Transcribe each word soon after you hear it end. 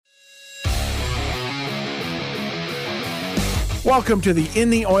Welcome to the In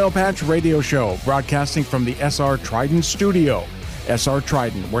the Oil Patch radio show, broadcasting from the SR Trident studio. SR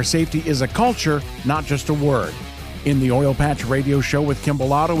Trident, where safety is a culture, not just a word. In the Oil Patch radio show with Kim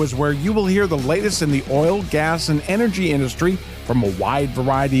Bellotto is where you will hear the latest in the oil, gas, and energy industry from a wide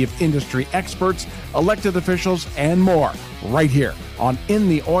variety of industry experts, elected officials, and more, right here on In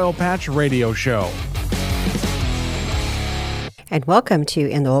the Oil Patch radio show. And welcome to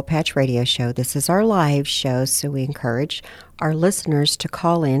In the Oil Patch Radio Show. This is our live show, so we encourage our listeners to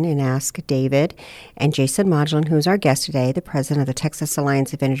call in and ask David and Jason Modulin, who's our guest today, the president of the Texas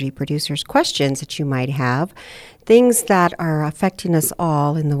Alliance of Energy Producers, questions that you might have, things that are affecting us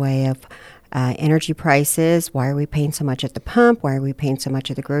all in the way of energy prices. Why are we paying so much at the pump? Why are we paying so much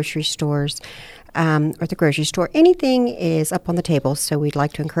at the grocery stores? Or the grocery store. Anything is up on the table, so we'd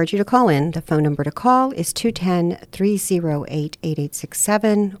like to encourage you to call in. The phone number to call is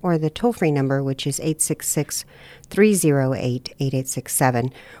 210-308-8867, or the toll-free number, which is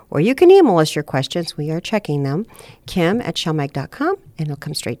 866-308-8867. Or you can email us your questions. We are checking them, kim@shellmag.com, and it'll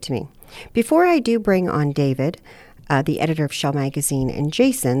come straight to me. Before I do bring on David, the editor of Shell Magazine, and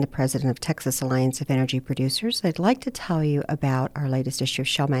Jason, the president of Texas Alliance of Energy Producers, I'd like to tell you about our latest issue of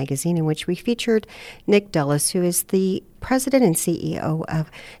Shell Magazine, in which we featured Nick Dulles, who is the president and CEO of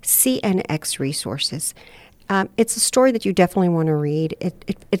CNX Resources. It's a story that you definitely want to read.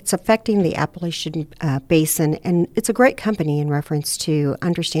 It's affecting the Appalachian Basin, and it's a great company in reference to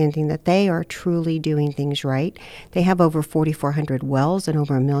understanding that they are truly doing things right. They have over 4,400 wells and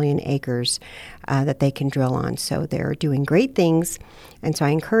over 1 million acres that they can drill on. So they're doing great things. And so I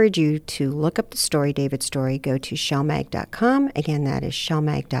encourage you to look up the story, David's story. Go to shellmag.com. Again, that is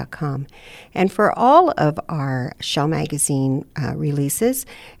shellmag.com. And for all of our Shell Magazine releases,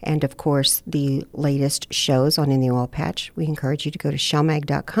 and of course the latest shows on In the Oil Patch, we encourage you to go to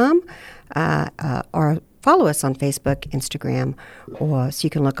shellmag.com or follow us on Facebook, Instagram, or so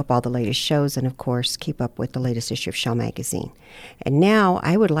you can look up all the latest shows and, of course, keep up with the latest issue of Shell Magazine. And now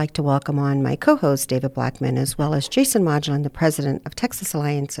I would like to welcome on my co-host, David Blackman, as well as Jason Modulin, the president of Texas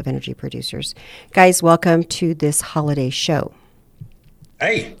Alliance of Energy Producers. Guys, welcome to this holiday show.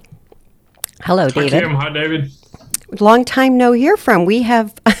 Hey. Hello, David. Hi, Kim. Hi, David. Long time no hear from. We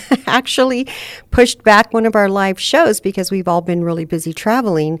have actually pushed back one of our live shows because we've all been really busy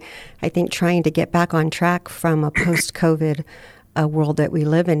traveling, I think trying to get back on track from a post-COVID world that we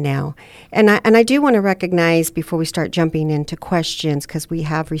live in now. And I do want to recognize, before we start jumping into questions, because we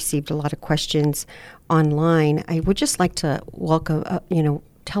have received a lot of questions online, I would just like to welcome,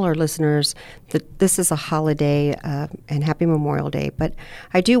 tell our listeners that this is a holiday and happy Memorial Day. But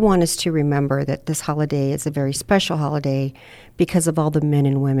I do want us to remember that this holiday is a very special holiday because of all the men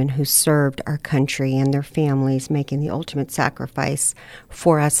and women who served our country and their families, making the ultimate sacrifice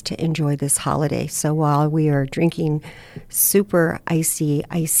for us to enjoy this holiday. So while we are drinking super icy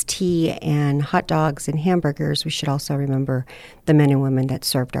iced tea and hot dogs and hamburgers, we should also remember the men and women that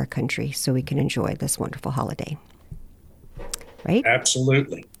served our country so we can enjoy this wonderful holiday. Right?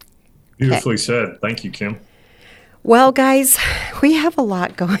 Absolutely. Beautifully said. Thank you, Kim. Well, guys, we have a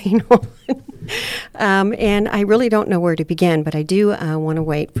lot going on. And I really don't know where to begin, but I do want to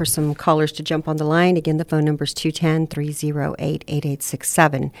wait for some callers to jump on the line. Again, the phone number is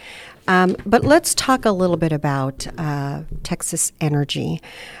 210-308-8867. But let's talk a little bit about Texas Energy.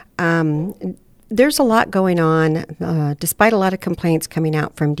 There's a lot going on, despite a lot of complaints coming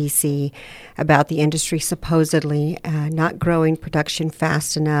out from D.C. about the industry supposedly not growing production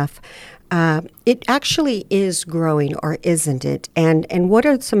fast enough. It actually is growing, or isn't it? And what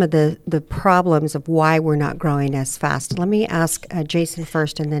are some of the problems of why we're not growing as fast? Let me ask Jason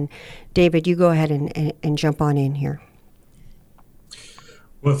first, and then David, you go ahead and jump on in here.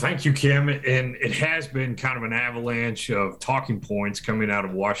 Well, thank you, Kim. And it has been kind of an avalanche of talking points coming out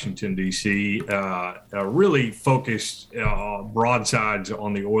of Washington, D.C., really focused broadsides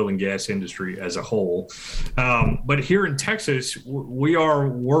on the oil and gas industry as a whole. But here in Texas, we are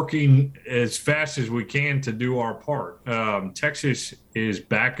working as fast as we can to do our part. Texas is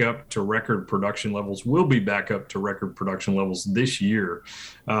back up to record production levels, will be back up to record production levels this year.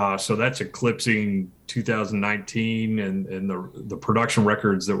 So that's eclipsing 2019 and the production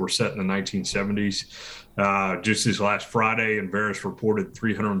records that were set in the 1970s. Just this last Friday, Enverus reported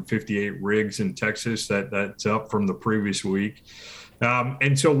 358 rigs in Texas. That's up from the previous week.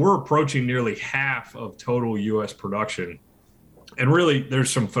 And so we're approaching nearly half of total U.S. production. And really,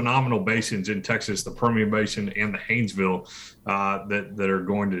 there's some phenomenal basins in Texas, the Permian Basin and the Haynesville,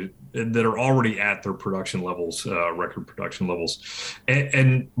 that are already at their production levels, record production levels.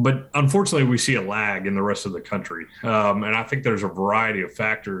 But unfortunately, we see a lag in the rest of the country. And I think there's a variety of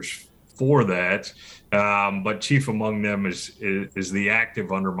factors for that. But chief among them is the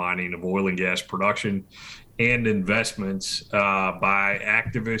active undermining of oil and gas production and investments by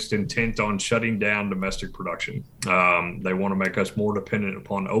activists intent on shutting down domestic production. They want to make us more dependent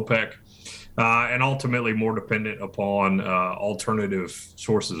upon OPEC and ultimately more dependent upon alternative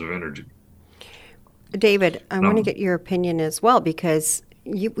sources of energy. David, I want to get your opinion as well, because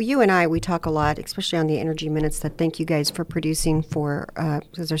you and I, we talk a lot, especially on the Energy Minutes, that thank you guys for producing for,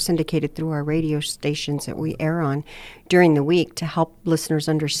 because they're syndicated through our radio stations that we air on during the week to help listeners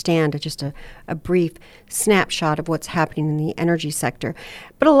understand just a brief snapshot of what's happening in the energy sector.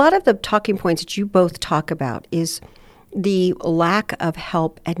 But a lot of the talking points that you both talk about is the lack of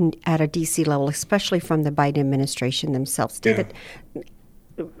help at a D.C. level, especially from the Biden administration themselves. David,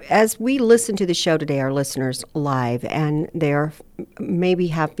 as we listen to the show today, our listeners live, and they're maybe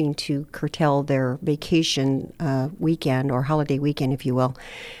having to curtail their vacation weekend or holiday weekend, if you will,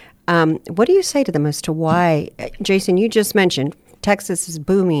 what do you say to them as to why, Jason, you just mentioned Texas is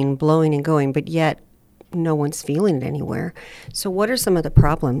booming, blowing and going, but yet no one's feeling it anywhere. So what are some of the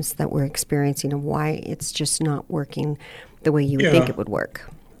problems that we're experiencing and why it's just not working the way you would think it would work?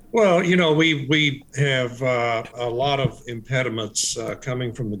 Well, we have a lot of impediments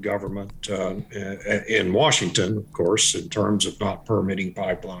coming from the government in Washington, of course, in terms of not permitting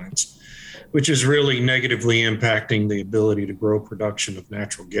pipelines, which is really negatively impacting the ability to grow production of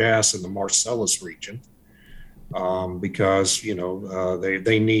natural gas in the Marcellus region, because,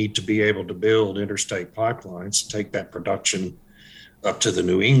 they need to be able to build interstate pipelines to take that production up to the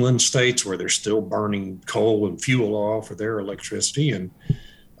New England states where they're still burning coal and fuel oil for their electricity, and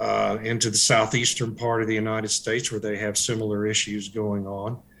into the southeastern part of the United States where they have similar issues going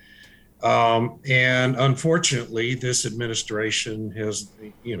on. And unfortunately, this administration has,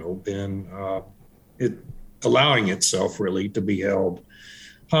 been allowing itself really to be held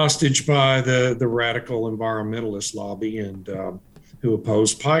hostage by the radical environmentalist lobby and who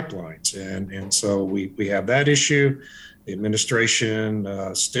oppose pipelines. And so we have that issue. The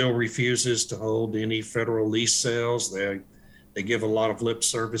administration still refuses to hold any federal lease sales. They give a lot of lip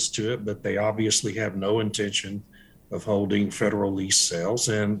service to it, but they obviously have no intention of holding federal lease sales.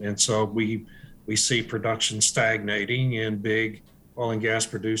 And so we see production stagnating in big oil and gas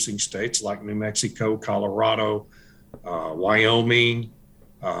producing states like New Mexico, Colorado, Wyoming,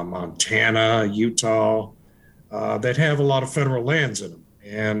 Montana, Utah, that have a lot of federal lands in them.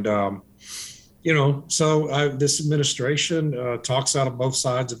 And, this administration talks out of both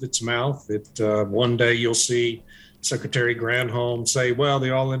sides of its mouth. One day you'll see Secretary Granholm say, well,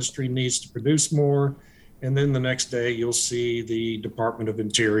 the oil industry needs to produce more. And then the next day you'll see the Department of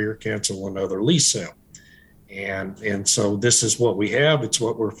Interior cancel another lease sale. And so this is what we have. It's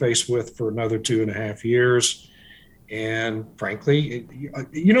what we're faced with for another 2.5 years. And frankly,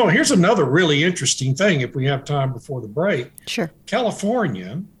 here's another really interesting thing if we have time before the break. Sure.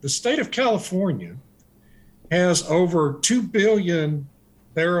 California, the state of California has over 2 billion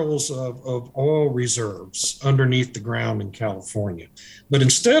barrels of oil reserves underneath the ground in California. But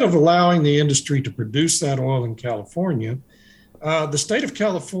instead of allowing the industry to produce that oil in California, the state of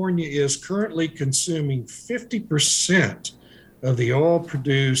California is currently consuming 50% of the oil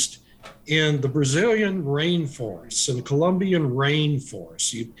produced in the Brazilian rainforests and Colombian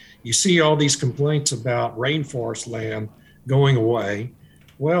rainforests. You see all these complaints about rainforest land going away.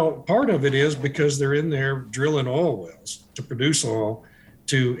 Well, part of it is because they're in there drilling oil wells to produce oil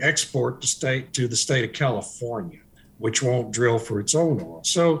to export to the state of California, which won't drill for its own oil.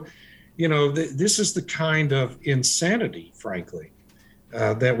 So, this is the kind of insanity, frankly,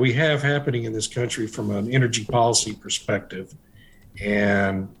 that we have happening in this country from an energy policy perspective.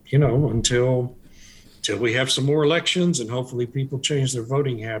 And, until we have some more elections and hopefully people change their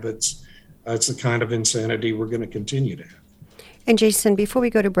voting habits, it's the kind of insanity we're going to continue to have. And Jason, before we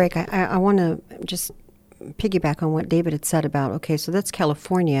go to break, I want to just piggyback on what David had said about, okay, so that's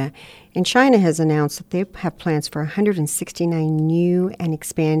California. And China has announced that they have plans for 169 new and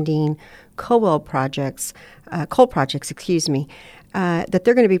expanding coal projects, that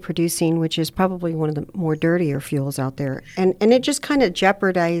they're going to be producing, which is probably one of the more dirtier fuels out there. And it just kind of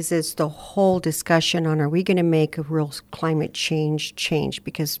jeopardizes the whole discussion on, are we going to make a real climate change?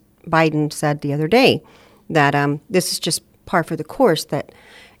 Because Biden said the other day that this is just par for the course, that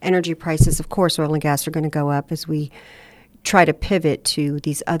energy prices, of course, oil and gas are going to go up as we try to pivot to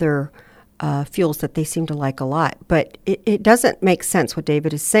these other fuels that they seem to like a lot. But it doesn't make sense what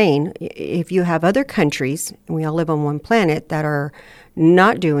David is saying. If you have other countries, and we all live on one planet, that are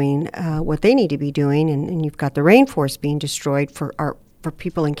not doing what they need to be doing, and you've got the rainforest being destroyed for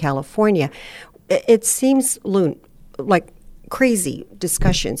people in California, it seems like crazy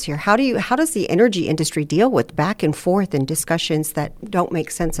discussions here. How does the energy industry deal with back and forth and discussions that don't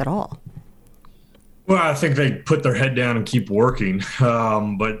make sense at all? Well, I think they put their head down and keep working. If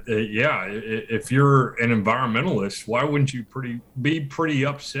you're an environmentalist, why wouldn't you be pretty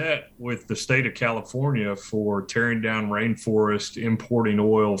upset with the state of California for tearing down rainforest, importing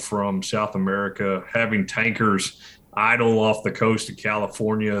oil from South America, having tankers idle off the coast of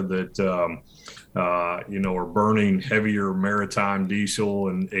California that are burning heavier maritime diesel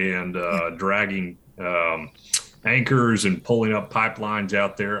and dragging anchors and pulling up pipelines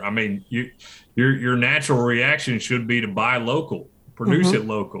out there? I mean, your natural reaction should be to buy local, produce it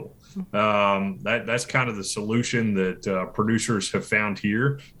local. That's kind of the solution that producers have found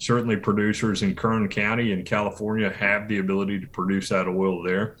here. Certainly producers in Kern County in California have the ability to produce that oil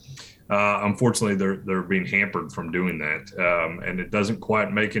there. Unfortunately, they're being hampered from doing that, and it doesn't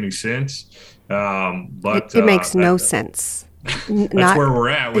quite make any sense. But it makes no sense. That's where we're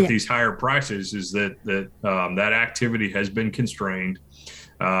at with these higher prices. Is that activity has been constrained.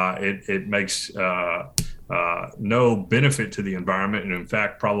 It makes no benefit to the environment, and in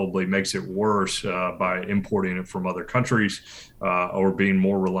fact probably makes it worse by importing it from other countries or being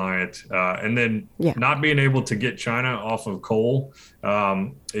more reliant. And then not being able to get China off of coal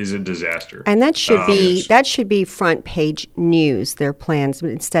is a disaster. And that should be front page news, their plans, but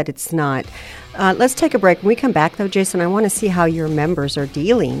instead it's not. Let's take a break. When we come back, though, Jason, I want to see how your members are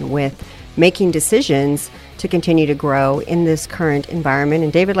dealing with making decisions to continue to grow in this current environment.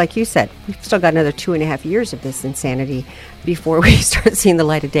 And David, like you said, we've still got another 2.5 years of this insanity before we start seeing the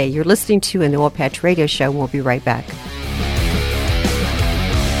light of day. You're listening to an Oil Patch Radio Show, and we'll be right back.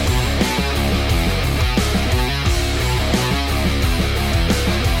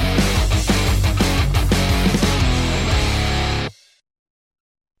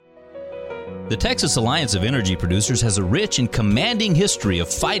 The Texas Alliance of Energy Producers has a rich and commanding history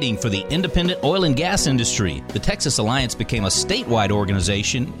of fighting for the independent oil and gas industry. The Texas Alliance became a statewide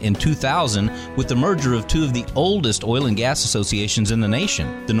organization in 2000 with the merger of two of the oldest oil and gas associations in the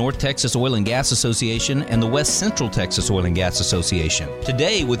nation, the North Texas Oil and Gas Association and the West Central Texas Oil and Gas Association.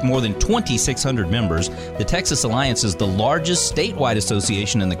 Today, with more than 2,600 members, the Texas Alliance is the largest statewide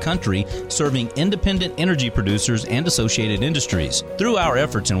association in the country, serving independent energy producers and associated industries. Through our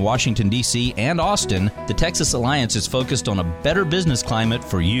efforts in Washington, D.C., and Austin, the Texas Alliance is focused on a better business climate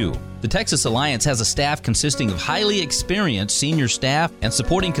for you. The Texas Alliance has a staff consisting of highly experienced senior staff and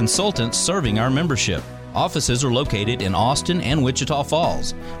supporting consultants serving our membership. Offices are located in Austin and Wichita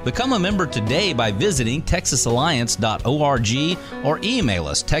Falls. Become a member today by visiting texasalliance.org or email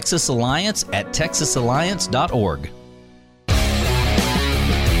us texasalliance@texasalliance.org.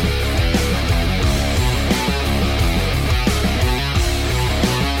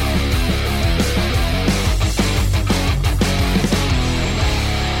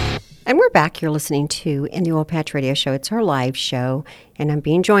 And we're back. You're listening to In the Oil Patch Radio Show. It's our live show, and I'm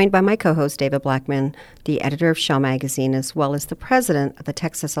being joined by my co-host, David Blackman, the editor of Shell Magazine, as well as the president of the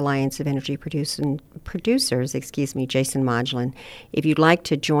Texas Alliance of Energy Producers, Jason Modglin. If you'd like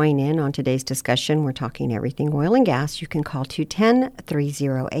to join in on today's discussion, we're talking everything oil and gas. You can call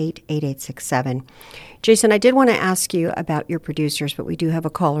 210-308-8867. Jason, I did want to ask you about your producers, but we do have a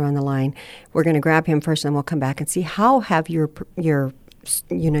caller on the line. We're going to grab him first, and then we'll come back and see how have your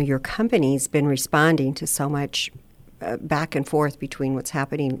company's been responding to so much back and forth between what's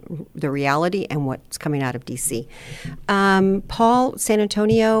happening, the reality, and what's coming out of D.C. Paul, San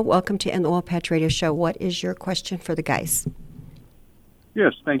Antonio, welcome to the Oil Patch Radio Show. What is your question for the guys?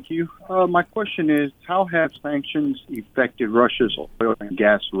 Yes, thank you. My question is, how have sanctions affected Russia's oil and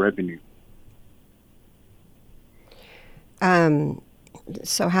gas revenue?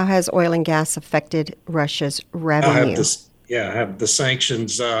 So how has oil and gas affected Russia's revenue? Have the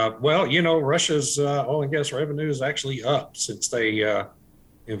sanctions. Russia's oil and gas revenue is actually up since they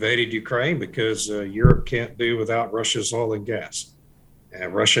invaded Ukraine because Europe can't do without Russia's oil and gas.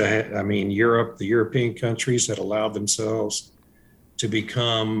 And Europe, the European countries had allowed themselves to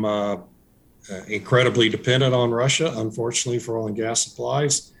become incredibly dependent on Russia, unfortunately, for oil and gas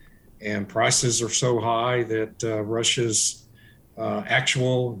supplies. And prices are so high that Russia's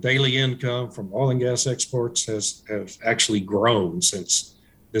actual daily income from oil and gas exports has actually grown since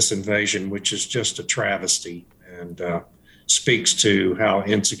this invasion, which is just a travesty and speaks to how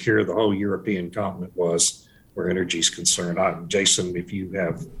insecure the whole European continent was where energy is concerned. Jason, if you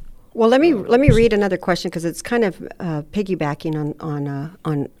have Well, let me read another question because it's kind of piggybacking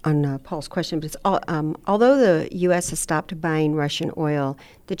on Paul's question. But it's although the U.S. has stopped buying Russian oil,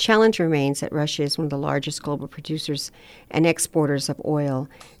 the challenge remains that Russia is one of the largest global producers and exporters of oil,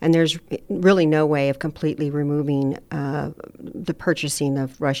 and there's really no way of completely removing the purchasing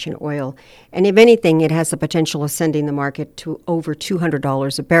of Russian oil. And if anything, it has the potential of sending the market to over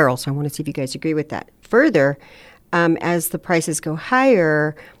 $200 a barrel. So I want to see if you guys agree with that. Further, as the prices go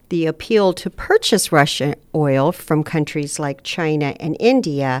higher, the appeal to purchase Russian oil from countries like China and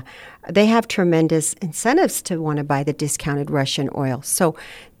India, they have tremendous incentives to want to buy the discounted Russian oil. So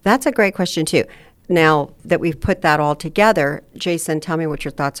that's a great question, too. Now that we've put that all together, Jason, tell me what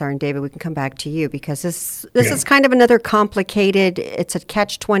your thoughts are. And David, we can come back to you because this is kind of another complicated, it's a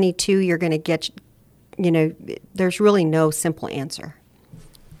catch-22. You're going to get, there's really no simple answer.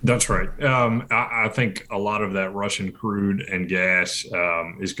 That's right. I think a lot of that Russian crude and gas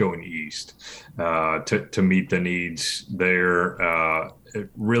is going east to meet the needs there.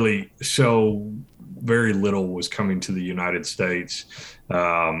 Really, so very little was coming to the United States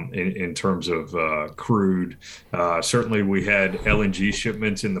in terms of crude. Certainly, we had LNG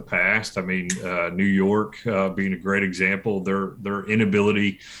shipments in the past. I mean, New York being a great example, their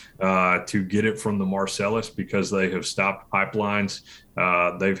inability to get it from the Marcellus because they have stopped pipelines.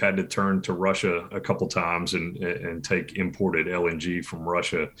 They've had to turn to Russia a couple times and take imported LNG from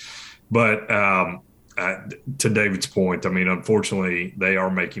Russia. But to David's point, I mean, unfortunately, they are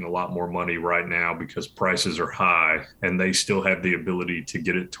making a lot more money right now because prices are high, and they still have the ability to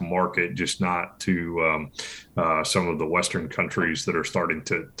get it to market, just not to some of the Western countries that are starting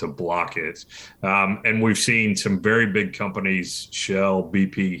to block it. And we've seen some very big companies, Shell,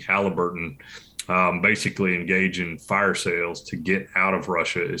 BP, Halliburton, basically engage in fire sales to get out of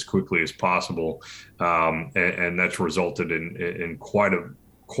Russia as quickly as possible. And that's resulted in quite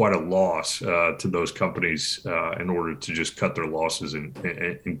a loss to those companies in order to just cut their losses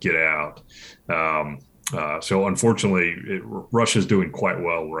and get out. So unfortunately, Russia's doing quite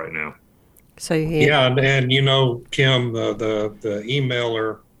well right now. So and Kim, the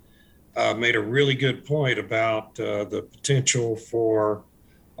emailer made a really good point about the potential for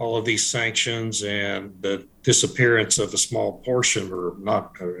all of these sanctions and the disappearance of a small portion, or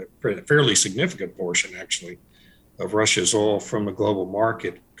not a fairly significant portion, actually, of Russia's oil from the global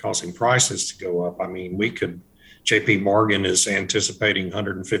market, causing prices to go up. I mean, JP Morgan is anticipating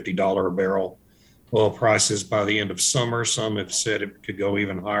 $150 a barrel oil prices by the end of summer. Some have said it could go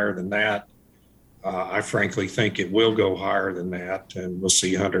even higher than that. I frankly think it will go higher than that, and we'll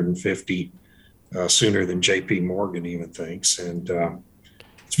see 150 sooner than JP Morgan even thinks. And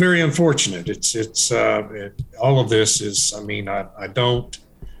it's very unfortunate. All of this is, I don't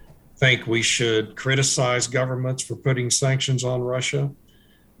think we should criticize governments for putting sanctions on Russia,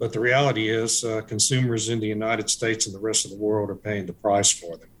 but the reality is consumers in the United States and the rest of the world are paying the price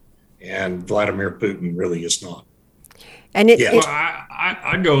for them, and Vladimir Putin really is not. And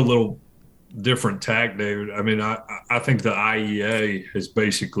I go a little different tack, David. I mean, I think the IEA has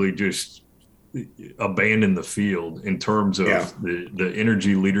basically just abandoned the field in terms of the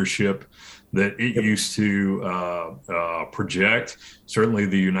energy leadership that it used to project. Certainly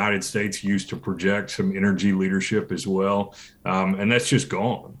the United States used to project some energy leadership as well. And that's just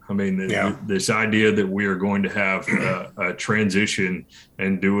gone. I mean, this idea that we are going to have a transition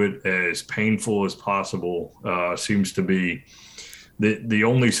and do it as painful as possible seems to be the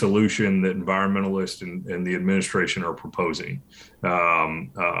only solution that environmentalists and the administration are proposing,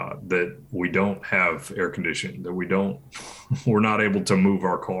 that we don't have air conditioning, that we're not able to move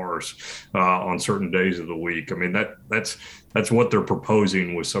our cars on certain days of the week. I mean, that's what they're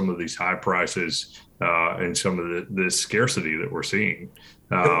proposing with some of these high prices and some of the scarcity that we're seeing.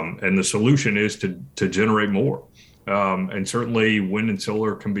 And the solution is to generate more. And certainly wind and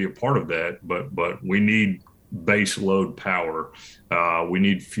solar can be a part of that, but we need base load power. We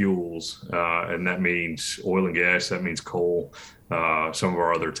need fuels, and that means oil and gas, that means coal, some of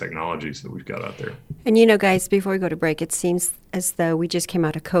our other technologies that we've got out there. And guys, before we go to break, it seems as though we just came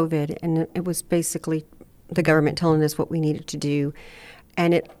out of COVID, and it was basically the government telling us what we needed to do.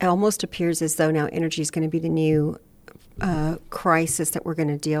 And it almost appears as though now energy is going to be the new crisis that we're going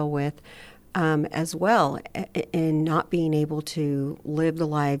to deal with. As well, in not being able to live the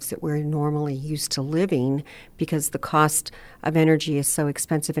lives that we're normally used to living because the cost of energy is so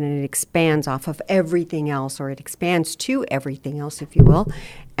expensive and it expands off of everything else, or it expands to everything else, if you will.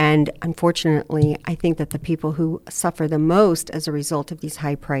 And unfortunately, I think that the people who suffer the most as a result of these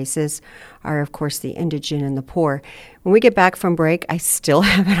high prices are, of course, the indigent and the poor. When we get back from break, I still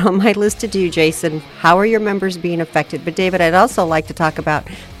have it on my list to do, Jason. How are your members being affected? But David, I'd also like to talk about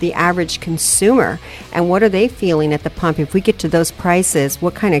the average consumer and what are they feeling at the pump. If we get to those prices,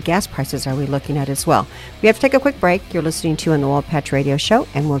 what kind of gas prices are we looking at as well? We have to take a quick break. You're listening to an Oil Patch Radio Show,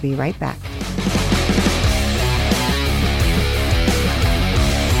 and we'll be right back.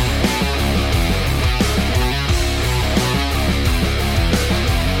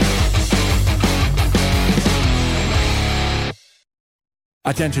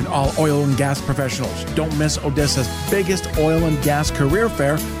 Attention all oil and gas professionals. Don't miss Odessa's biggest oil and gas career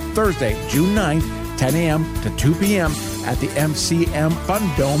fair, Thursday, June 9th, 10 a.m. to 2 p.m. at the MCM Fun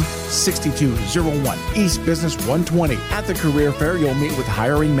Dome, 6201 East Business 120. At the career fair, you'll meet with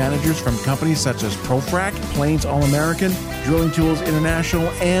hiring managers from companies such as ProFrac, Plains All-American, Drilling Tools International,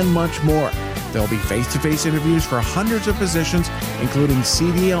 and much more. There'll be face-to-face interviews for hundreds of positions, including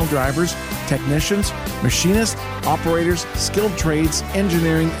CDL drivers, technicians, machinists, operators, skilled trades,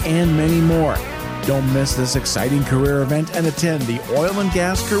 engineering, and many more. Don't miss this exciting career event and attend the Oil and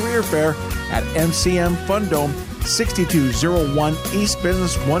Gas Career Fair at MCM Fun Dome, 6201 East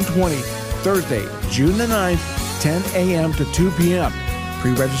Business 120, Thursday, June the 9th, 10 a.m. to 2 p.m.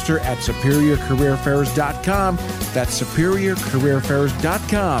 Pre-register at SuperiorCareerFairs.com. That's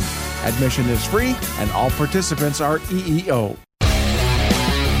SuperiorCareerFairs.com. Admission is free, and all participants are EEO.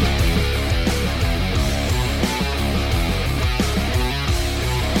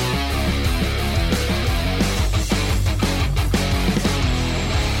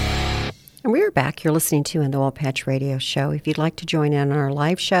 And we are back. You're listening to an Oil Patch Radio Show. If you'd like to join in on our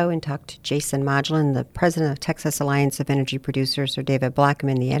live show and talk to Jason Modulin, the president of Texas Alliance of Energy Producers, or David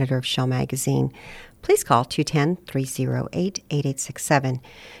Blackman, the editor of Shell Magazine, please call 210-308-8867.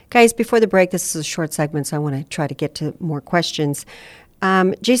 Guys, before the break, this is a short segment, so I want to try to get to more questions.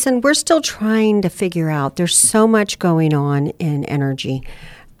 Jason, we're still trying to figure out, there's so much going on in energy.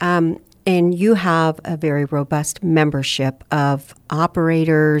 And you have a very robust membership of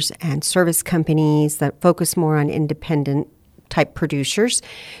operators and service companies that focus more on independent type producers.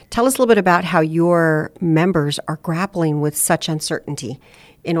 Tell us a little bit about how your members are grappling with such uncertainty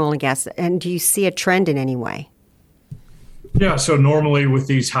in oil and gas. And do you see a trend in any way? Yeah, so normally with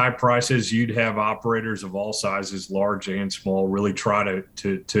these high prices, you'd have operators of all sizes, large and small, really try to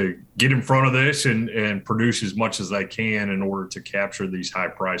get in front of this and produce as much as they can in order to capture these high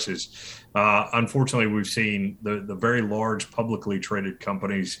prices. Unfortunately, we've seen the very large publicly traded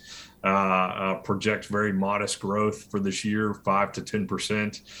companies project very modest growth for this year, 5 to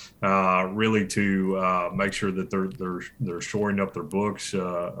 10%, really to make sure that they're shoring up their books,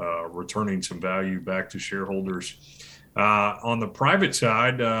 returning some value back to shareholders. On the private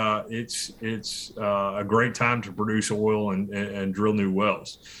side, it's a great time to produce oil and drill new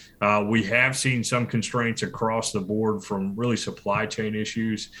wells. We have seen some constraints across the board from really supply chain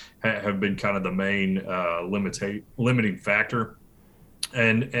issues have been kind of the main limiting factor.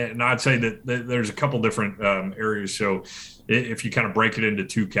 And I'd say that there's a couple different areas. So if you kind of break it into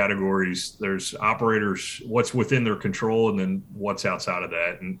two categories, there's operators, what's within their control, and then what's outside of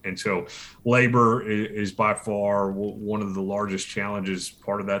that. And so labor is by far one of the largest challenges.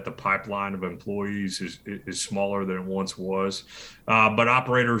 Part of that, the pipeline of employees is smaller than it once was. But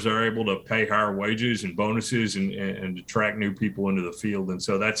operators are able to pay higher wages and bonuses and attract new people into the field. And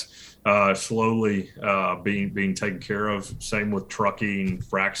so that's slowly being taken care of. Same with trucking,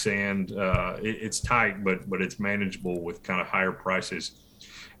 frac sand. It's tight, but it's manageable with kind of higher prices.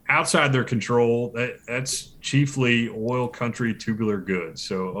 Outside their control, that's chiefly oil country tubular goods.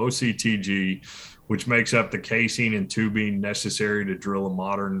 So OCTG, which makes up the casing and tubing necessary to drill a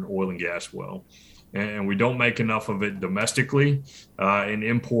modern oil and gas well. And we don't make enough of it domestically, and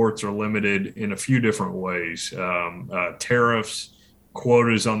imports are limited in a few different ways. Tariffs,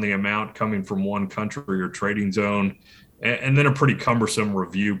 quotas on the amount coming from one country or trading zone, and then a pretty cumbersome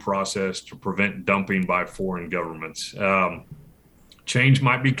review process to prevent dumping by foreign governments. Change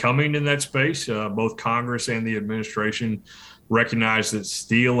might be coming in that space. Both Congress and the administration recognize that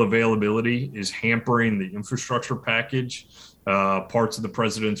steel availability is hampering the infrastructure package, parts of the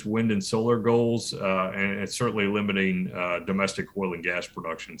president's wind and solar goals, and it's certainly limiting domestic oil and gas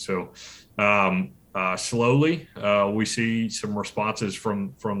production. So slowly, we see some responses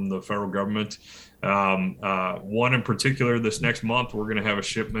from the federal government. One in particular, this next month, we're going to have a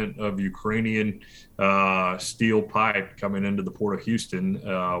shipment of Ukrainian steel pipe coming into the port of Houston,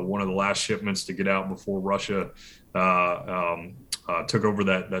 one of the last shipments to get out before Russia took over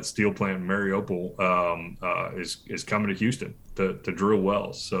that steel plant in Mariupol, is coming to Houston to drill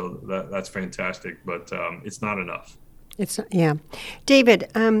wells. So that's fantastic, but it's not enough. Yeah.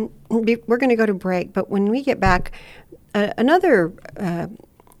 David, we're going to go to break, but when we get back, another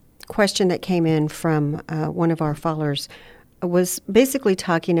question that came in from one of our followers was basically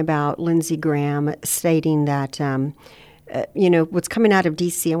talking about Lindsey Graham stating that, what's coming out of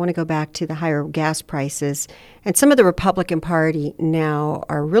D.C., I want to go back to the higher gas prices. And some of the Republican Party now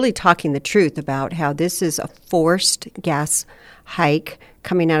are really talking the truth about how this is a forced gas hike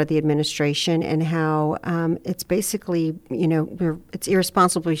coming out of the administration and how it's basically, it's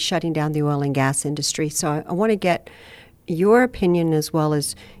irresponsibly shutting down the oil and gas industry. So I want to get your opinion as well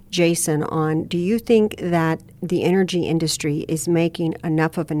as Jason on, do you think that the energy industry is making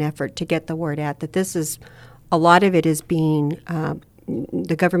enough of an effort to get the word out that this is, a lot of it is being,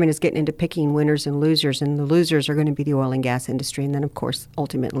 the government is getting into picking winners and losers, and the losers are going to be the oil and gas industry, and then, of course,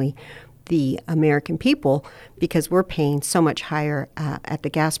 ultimately the American people, because we're paying so much higher at the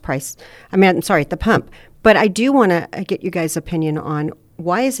gas price. at the pump. But I do want to get you guys' opinion on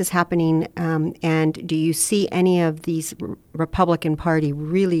why is this happening, and do you see any of these Republican Party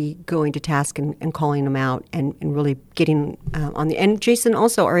really going to task and calling them out and really getting on the – and Jason,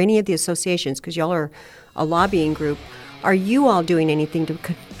 also, are any of the associations, because y'all are a lobbying group, are you all doing anything to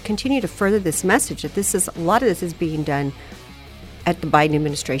continue to further this message that a lot of this is being done at the Biden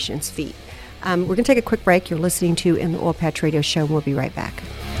administration's feet? We're going to take a quick break. You're listening to In the Oil Patch Radio Show, and we'll be right back.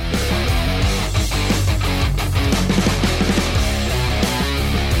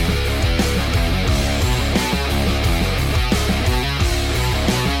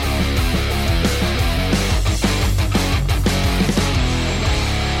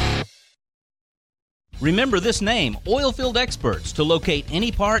 Remember this name, Oilfield Experts, to locate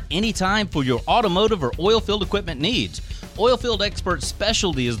any part, anytime for your automotive or oilfield equipment needs. Oilfield Experts'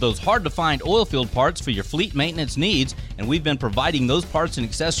 specialty is those hard-to-find oilfield parts for your fleet maintenance needs, and we've been providing those parts and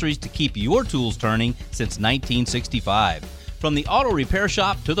accessories to keep your tools turning since 1965. From the auto repair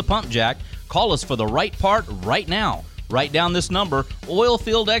shop to the pump jack, call us for the right part right now. Write down this number,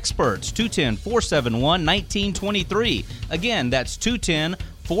 Oilfield Experts, 210-471-1923. Again, that's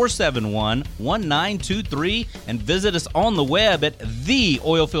 210-471-1923, and visit us on the web at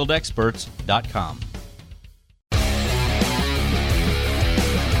theoilfieldexperts.com.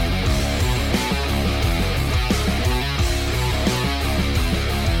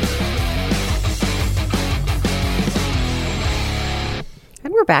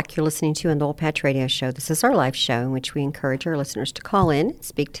 We're back. You're listening to In the Oil Patch Radio Show. This is our live show in which we encourage our listeners to call in,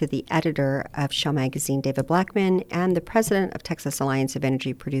 speak to the editor of Shale Magazine, David Blackman, and the president of Texas Alliance of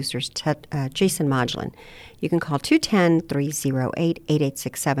Energy Producers, Jason Modglin. You can call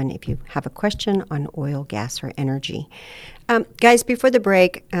 210-308-8867 if you have a question on oil, gas, or energy. Guys, before the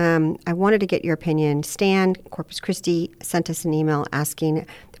break, I wanted to get your opinion. Stan, Corpus Christi, sent us an email asking, there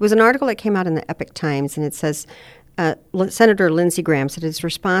was an article that came out in the Epoch Times, and it says, Senator Lindsey Graham said it is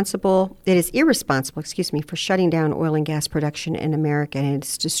irresponsible, for shutting down oil and gas production in America, and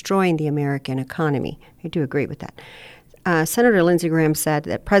it's destroying the American economy. I do agree with that. Senator Lindsey Graham said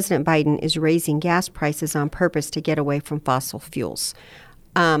that President Biden is raising gas prices on purpose to get away from fossil fuels.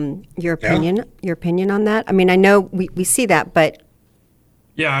 Your opinion on that? I mean, I know we see that, but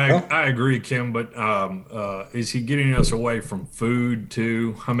yeah, I agree, Kim, but is he getting us away from food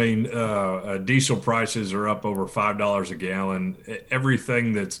too? I mean, diesel prices are up over $5 a gallon.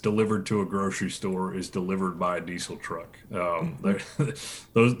 Everything that's delivered to a grocery store is delivered by a diesel truck. Those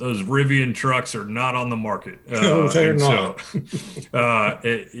Rivian trucks are not on the market. No, they're not. So,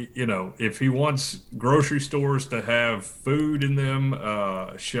 if he wants grocery stores to have food in them,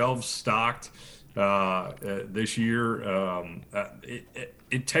 shelves stocked, this year,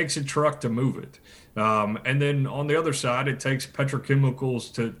 it takes a truck to move it. And then on the other side, it takes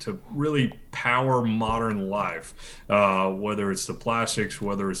petrochemicals to really power modern life, whether it's the plastics,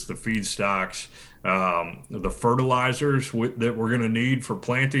 whether it's the feedstocks, the fertilizers that we're going to need for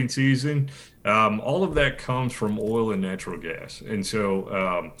planting season. All of that comes from oil and natural gas. And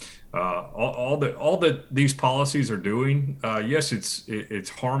so all that these policies are doing, yes, it's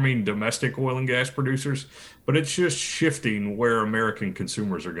harming domestic oil and gas producers, but it's just shifting where American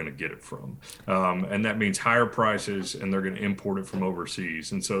consumers are going to get it from. And that means higher prices, and they're going to import it from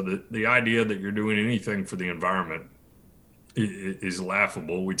overseas. And so the idea that you're doing anything for the environment is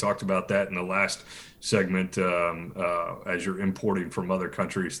laughable. We talked about that in the last segment. As you're importing from other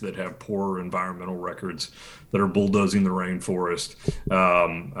countries that have poor environmental records, that are bulldozing the rainforest,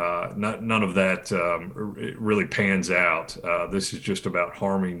 none of that really pans out. This is just about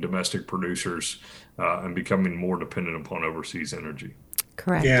harming domestic producers and becoming more dependent upon overseas energy.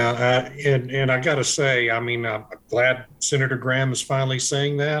 Correct. Yeah, and I got to say, I mean, I'm glad Senator Graham is finally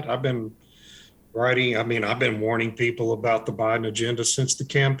saying that. I've been warning people about the Biden agenda since the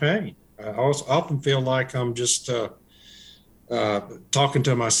campaign. I often feel like I'm just talking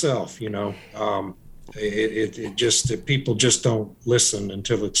to myself, people just don't listen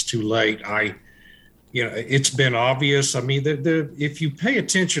until it's too late. It's been obvious. I mean, if you pay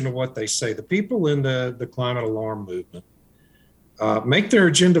attention to what they say, the people in the climate alarm movement make their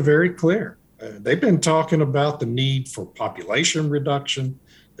agenda very clear. They've been talking about the need for population reduction,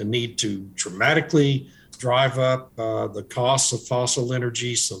 the need to dramatically drive up the costs of fossil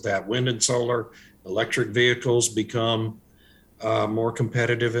energy so that wind and solar electric vehicles become more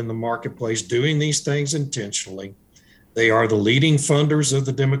competitive in the marketplace, doing these things intentionally. They are the leading funders of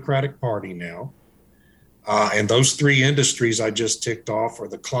the Democratic Party now. And those three industries I just ticked off are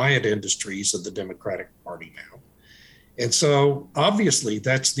the client industries of the Democratic Party now. And so obviously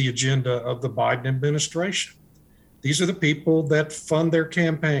that's the agenda of the Biden administration. These are the people that fund their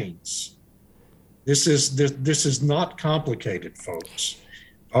campaigns. This is not complicated, folks.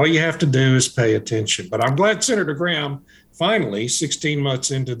 All you have to do is pay attention. But I'm glad Senator Graham, finally, 16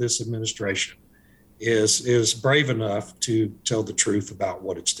 months into this administration, is brave enough to tell the truth about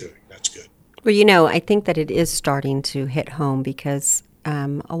what it's doing. That's good. Well, I think that it is starting to hit home because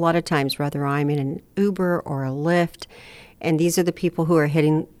a lot of times, whether I'm in an Uber or a Lyft, and these are the people who are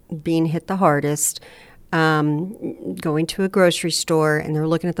being hit the hardest, going to a grocery store and they're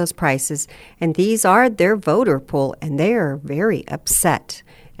looking at those prices, and these are their voter pool, and they are very upset,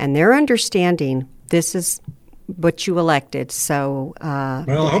 and they're understanding this is what you elected. So,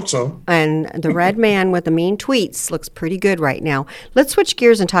 well, I hope so. And the red man with the mean tweets looks pretty good right now. Let's switch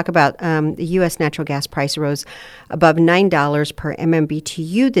gears and talk about the U.S. natural gas price rose above $9 per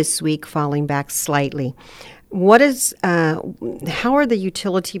MMBTU this week, falling back slightly. How are the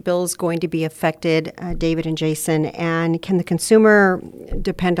utility bills going to be affected, David and Jason? And can the consumer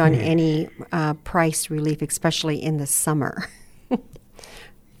depend on any price relief, especially in the summer? I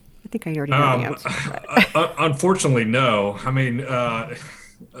think I already know the answer. Unfortunately, no. I mean,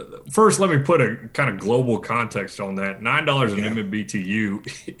 first, let me put a kind of global context on that. $9 an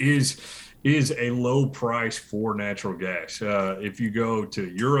MMBTU is a low price for natural gas. If you go to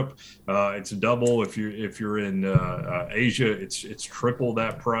Europe, it's double. If you're in Asia, it's triple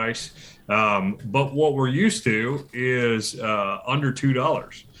that price. But what we're used to is under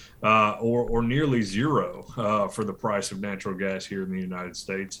 $2 or nearly zero for the price of natural gas here in the United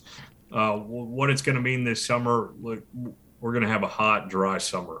States. What it's going to mean this summer, look, we're going to have a hot, dry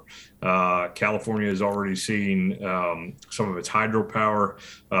summer. California has already seen some of its hydropower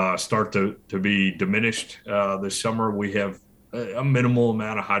start to be diminished this summer. We have a minimal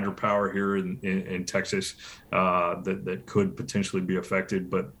amount of hydropower here in Texas that could potentially be affected,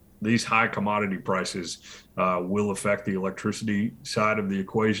 but these high commodity prices will affect the electricity side of the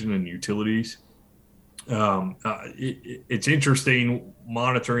equation and utilities. It's interesting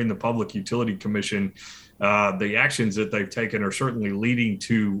monitoring the Public Utility Commission. The actions that they've taken are certainly leading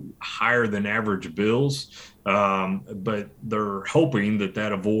to higher than average bills, but they're hoping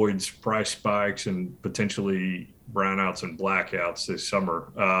that avoids price spikes and potentially brownouts and blackouts this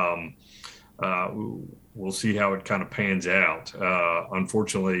summer. We'll see how it kind of pans out.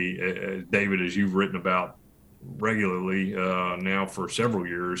 Unfortunately, David, as you've written about regularly now for several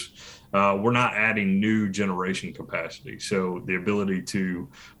years, we're not adding new generation capacity. So the ability to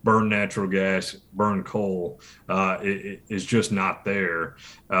burn natural gas, burn coal is just not there.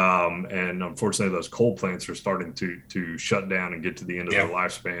 And unfortunately, those coal plants are starting to shut down and get to the end of their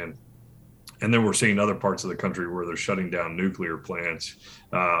lifespan. And then we're seeing other parts of the country where they're shutting down nuclear plants,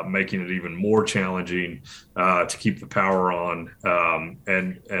 making it even more challenging to keep the power on.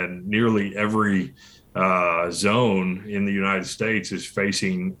 And nearly every zone in the United States is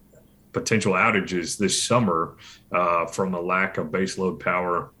facing potential outages this summer from a lack of baseload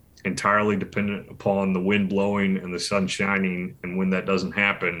power, entirely dependent upon the wind blowing and the sun shining. And when that doesn't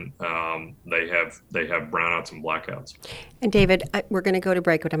happen, they have brownouts and blackouts. And David, we're going to go to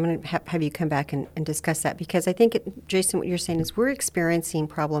break, but I'm going to have you come back and discuss that, because I think, Jason, what you're saying is we're experiencing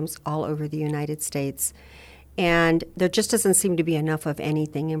problems all over the United States. And there just doesn't seem to be enough of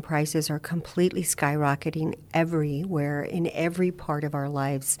anything, and prices are completely skyrocketing everywhere in every part of our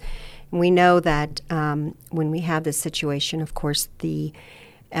lives. We know that when we have this situation, of course, the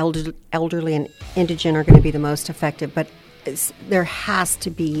elderly and indigent are going to be the most affected, but there has to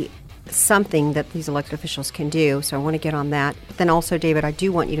be something that these elected officials can do. So I want to get on that. But then also, David, I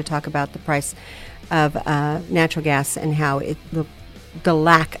do want you to talk about the price of natural gas and how the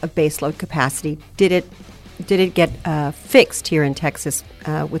lack of baseload capacity. Did it get fixed here in Texas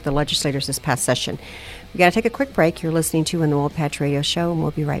with the legislators this past session? We got to take a quick break. You're listening to an Oil Patch Radio Show, and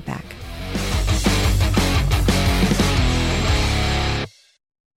we'll be right back.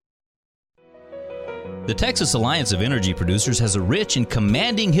 The Texas Alliance of Energy Producers has a rich and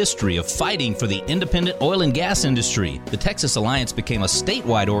commanding history of fighting for the independent oil and gas industry. The Texas Alliance became a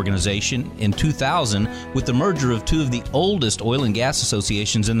statewide organization in 2000 with the merger of two of the oldest oil and gas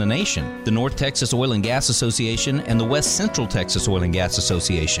associations in the nation, the North Texas Oil and Gas Association and the West Central Texas Oil and Gas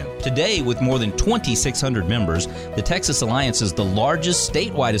Association. Today, with more than 2,600 members, the Texas Alliance is the largest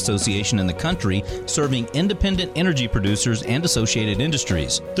statewide association in the country, serving independent energy producers and associated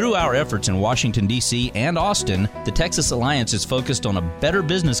industries. Through our efforts in Washington, D.C. and Austin, the Texas Alliance is focused on a better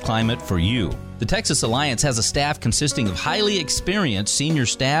business climate for you. The Texas Alliance has a staff consisting of highly experienced senior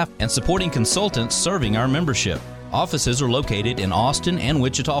staff and supporting consultants serving our membership. Offices are located in Austin and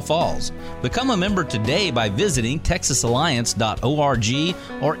Wichita Falls. Become a member today by visiting texasalliance.org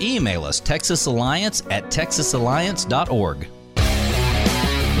or email us texasalliance@texasalliance.org.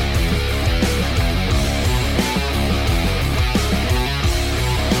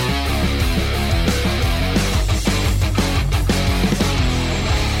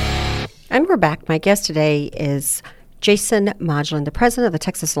 And we're back. My guest today is Jason Modglin, the president of the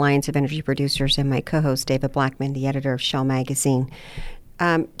Texas Alliance of Energy Producers, and my co-host, David Blackman, the editor of Shell Magazine.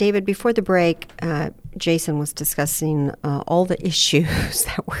 David, before the break, Jason was discussing all the issues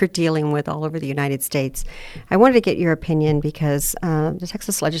that we're dealing with all over the United States. I wanted to get your opinion because the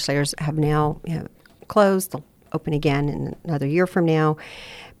Texas legislators have now closed. They'll open again in another year from now.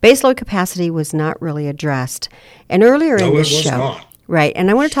 Baseload capacity was not really addressed. And earlier in the show... Not. Right, and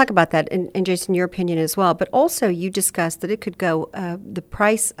I want to talk about that, and Jason, your opinion as well. But also, you discussed that it could go, the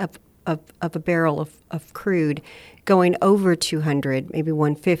price of a barrel of crude going over 200, maybe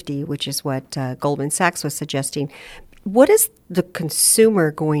 150, which is what Goldman Sachs was suggesting. What is the consumer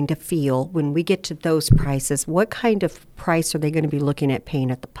going to feel when we get to those prices? What kind of price are they going to be looking at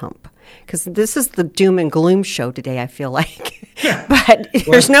paying at the pump? Because this is the doom and gloom show today, I feel like. But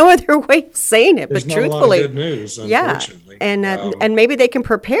there's no other way of saying it. But truthfully, a lot of good news, unfortunately. And maybe they can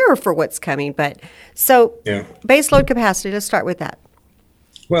prepare for what's coming. But so, baseload capacity. Let's start with that.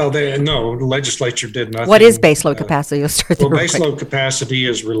 Well, the legislature did nothing. What is baseload capacity? Let's start there. Well, baseload capacity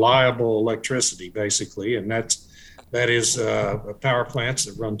is reliable electricity, basically, and that is power plants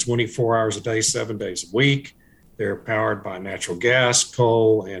that run 24 hours a day, 7 days a week. They're powered by natural gas,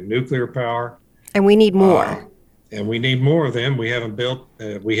 coal, and nuclear power. And we need more. And we need more of them. We haven't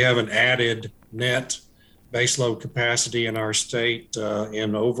added net baseload capacity in our state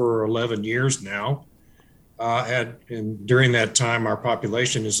in over 11 years now. And during that time, our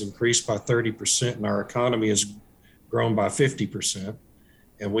population has increased by 30% and our economy has grown by 50%.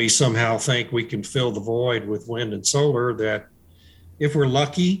 And we somehow think we can fill the void with wind and solar that, if we're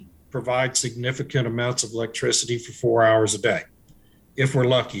lucky, provide significant amounts of electricity for 4 hours a day. If we're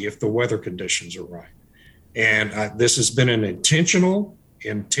lucky, if the weather conditions are right. And this has been an intentional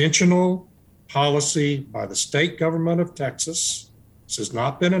policy by the state government of Texas. This has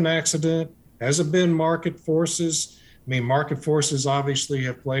not been an accident. Hasn't been market forces. I mean, market forces obviously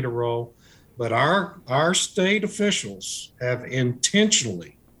have played a role, but our state officials have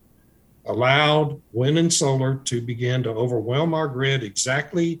intentionally allowed wind and solar to begin to overwhelm our grid,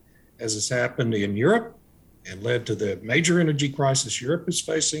 exactly as has happened in Europe and led to the major energy crisis Europe is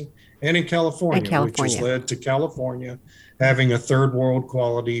facing, and in California, which has led to California having a third world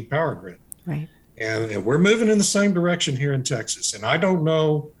quality power grid. Right. And we're moving in the same direction here in Texas. And I don't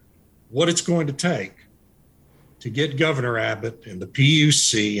know what it's going to take to get Governor Abbott and the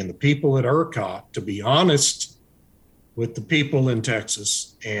PUC and the people at ERCOT to be honest with the people in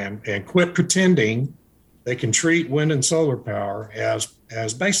Texas and quit pretending they can treat wind and solar power as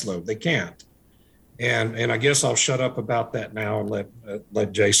baseload. They can't. And I guess I'll shut up about that now and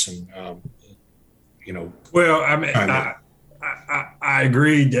let Jason, Well, I mean, I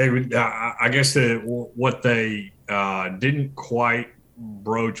agree, David. I guess that what they didn't quite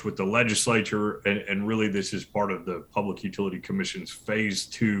broach with the legislature, and really this is part of the Public Utility Commission's phase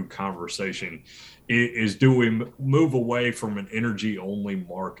 2 conversation, is do we move away from an energy only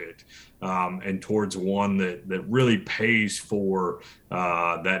market and towards one that really pays for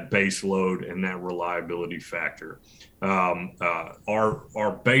that base load and that reliability factor.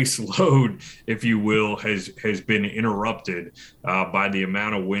 Our base load, if you will, has been interrupted by the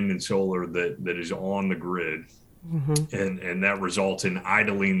amount of wind and solar that is on the grid. Mm-hmm. And that results in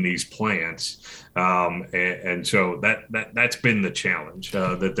idling these plants. And so that's been the challenge,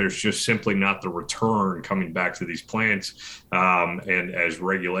 that there's just simply not the return coming back to these plants. And as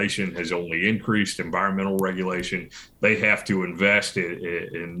regulation has only increased, environmental regulation, they have to invest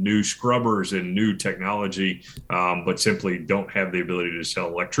in new scrubbers and new technology, but simply don't have the ability to sell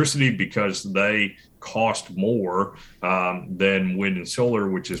electricity because they cost more than wind and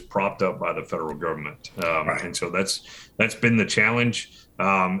solar, which is propped up by the federal government. Right. And so that's been the challenge,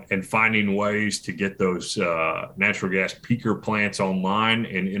 and finding ways to get those natural gas peaker plants online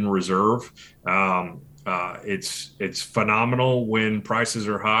and in reserve. It's phenomenal when prices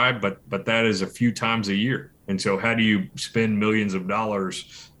are high, but that is a few times a year. And so how do you spend millions of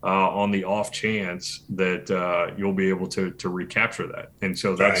dollars on the off chance that you'll be able to recapture that? And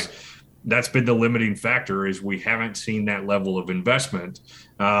so that's been the limiting factor, is we haven't seen that level of investment.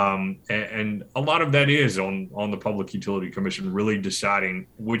 And a lot of that is on the Public Utility Commission really deciding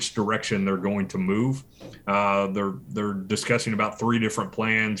which direction they're going to move. They're discussing about 3 different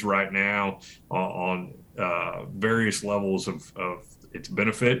plans right now on various levels of its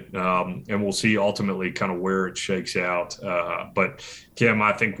benefit. And we'll see ultimately kind of where it shakes out. But Kim,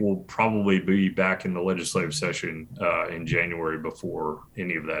 I think we'll probably be back in the legislative session in January before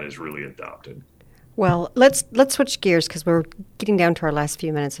any of that is really adopted. Well, let's switch gears because we're getting down to our last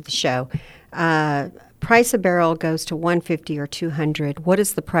few minutes of the show. Price a barrel goes to $150 or $200. What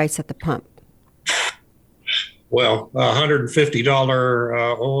is the price at the pump? Well,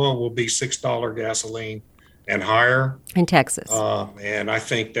 $150 oil will be $6 gasoline and higher in Texas. And I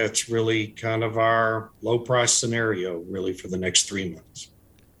think that's really kind of our low price scenario really for the next 3 months.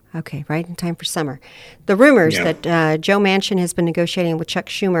 Okay, right in time for summer. The rumors that Joe Manchin has been negotiating with Chuck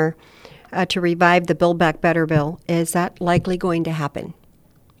Schumer to revive the Build Back Better bill, is that likely going to happen?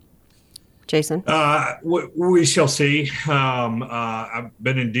 Jason? We shall see. I've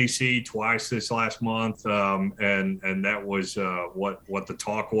been in D.C. twice this last month, and that was what the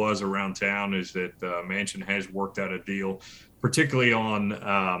talk was around town, is that Manchin has worked out a deal, particularly on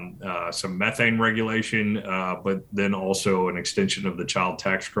some methane regulation, but then also an extension of the child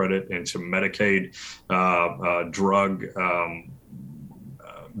tax credit and some Medicaid drug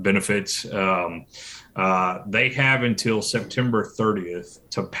benefits. They have until September 30th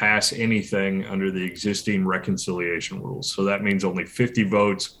to pass anything under the existing reconciliation rules. So that means only 50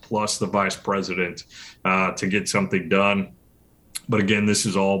 votes plus the vice president to get something done. But again, this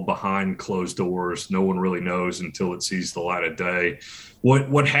is all behind closed doors. No one really knows until it sees the light of day.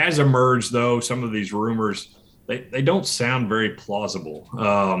 What has emerged, though, some of these rumors, they don't sound very plausible.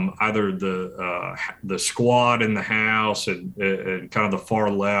 Either the squad in the House and kind of the far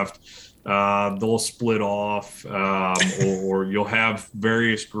left, they'll split off, or you'll have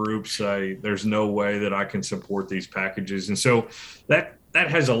various groups say, there's no way that I can support these packages. And so that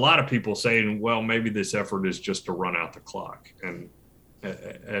has a lot of people saying, well, maybe this effort is just to run out the clock. And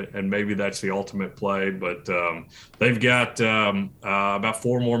maybe that's the ultimate play. But they've got about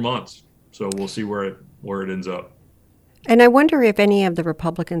 4 more months. So we'll see where it ends up. And I wonder if any of the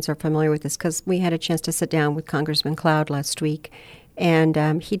Republicans are familiar with this, because we had a chance to sit down with Congressman Cloud last week,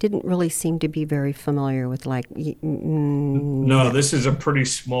 and he didn't really seem to be very familiar with No, this is a pretty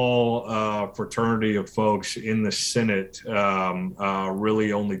small fraternity of folks in the Senate,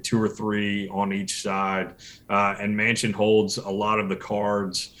 really only 2 or 3 on each side. And Manchin holds a lot of the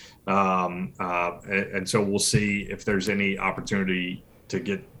cards. And so we'll see if there's any opportunity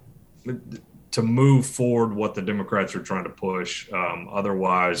to move forward what the Democrats are trying to push.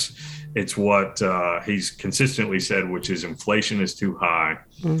 Otherwise, it's what he's consistently said, which is inflation is too high,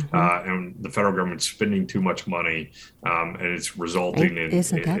 and the federal government's spending too much money, and it's resulting in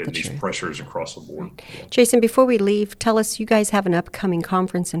these pressures across the board. Jason, before we leave, tell us, you guys have an upcoming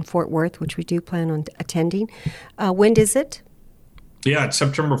conference in Fort Worth, which we do plan on attending. When is it? Yeah, it's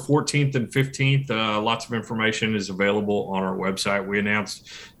September 14th and 15th. Lots of information is available on our website. We announced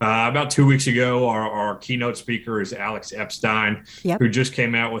about 2 weeks ago our keynote speaker is Alex Epstein, who just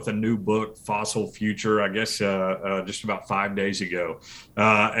came out with a new book, Fossil Future, I guess just about 5 days ago.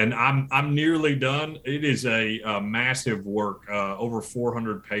 And I'm nearly done. It is a massive work, over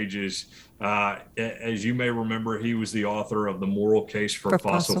 400 pages. As you may remember, he was the author of The Moral Case for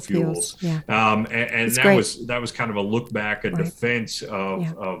Fossil Fuels. Yeah. And that was kind of a look back, a defense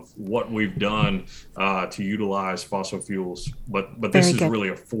of what we've done to utilize fossil fuels. But this is really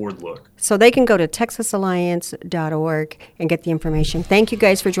a forward look. So they can go to texasalliance.org and get the information. Thank you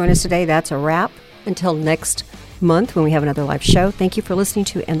guys for joining us today. That's a wrap. Until next month when we have another live show. Thank you for listening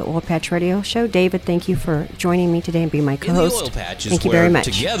to In the Oil Patch Radio Show. David, thank you for joining me today and being my co-host. In the Oil Patch is thank you where very much.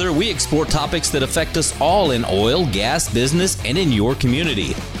 Together we explore topics that affect us all in oil, gas, business, and in your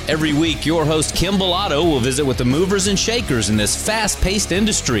community. Every week, your host Kim Bellotto will visit with the movers and shakers in this fast-paced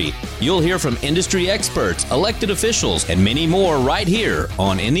industry. You'll hear from industry experts, elected officials, and many more right here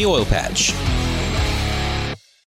on In the Oil Patch.